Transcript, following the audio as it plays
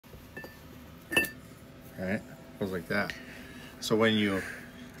right? It goes like that. So when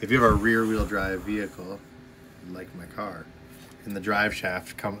if you have a rear-wheel drive vehicle, like my car, and the drive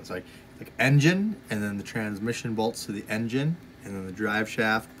shaft comes like engine, and then the transmission bolts to the engine, and then the drive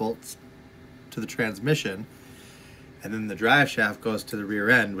shaft bolts to the transmission, and then the drive shaft goes to the rear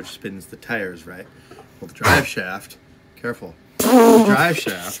end, which spins the tires, right? Well, the drive shaft, careful, the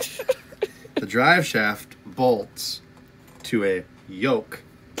drive shaft bolts to a yoke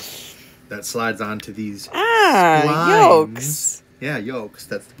that slides onto these splines. Yokes. Yeah, yokes.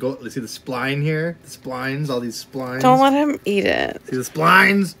 See the spline here? The splines, all these splines. Don't let him eat it. See the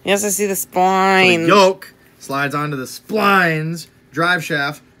splines? Yes, I see the splines. So the yoke slides onto the splines. Drive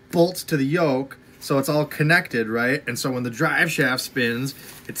shaft bolts to the yoke. So it's all connected, right? And so when the drive shaft spins,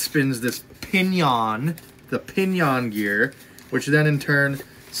 it spins this pinion, the pinion gear, which then in turn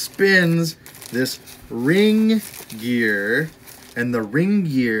spins this ring gear. And the ring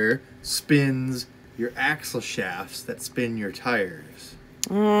gear spins your axle shafts that spin your tires.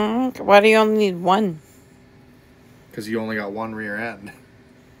 Why do you only need one? Because you only got one rear end.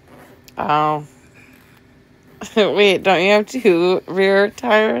 Oh. Wait, don't you have two rear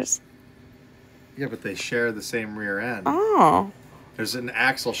tires? Yeah, but they share the same rear end. Oh. There's an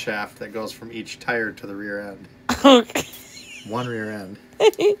axle shaft that goes from each tire to the rear end. Okay. One rear end.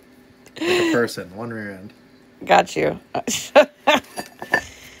 Like a person, one rear end. Got you.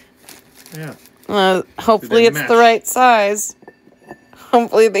 Yeah. Hopefully it's the right size.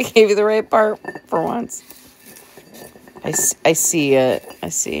 Hopefully they gave you the right part for once. I see it. I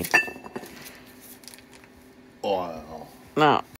see. Oil. No.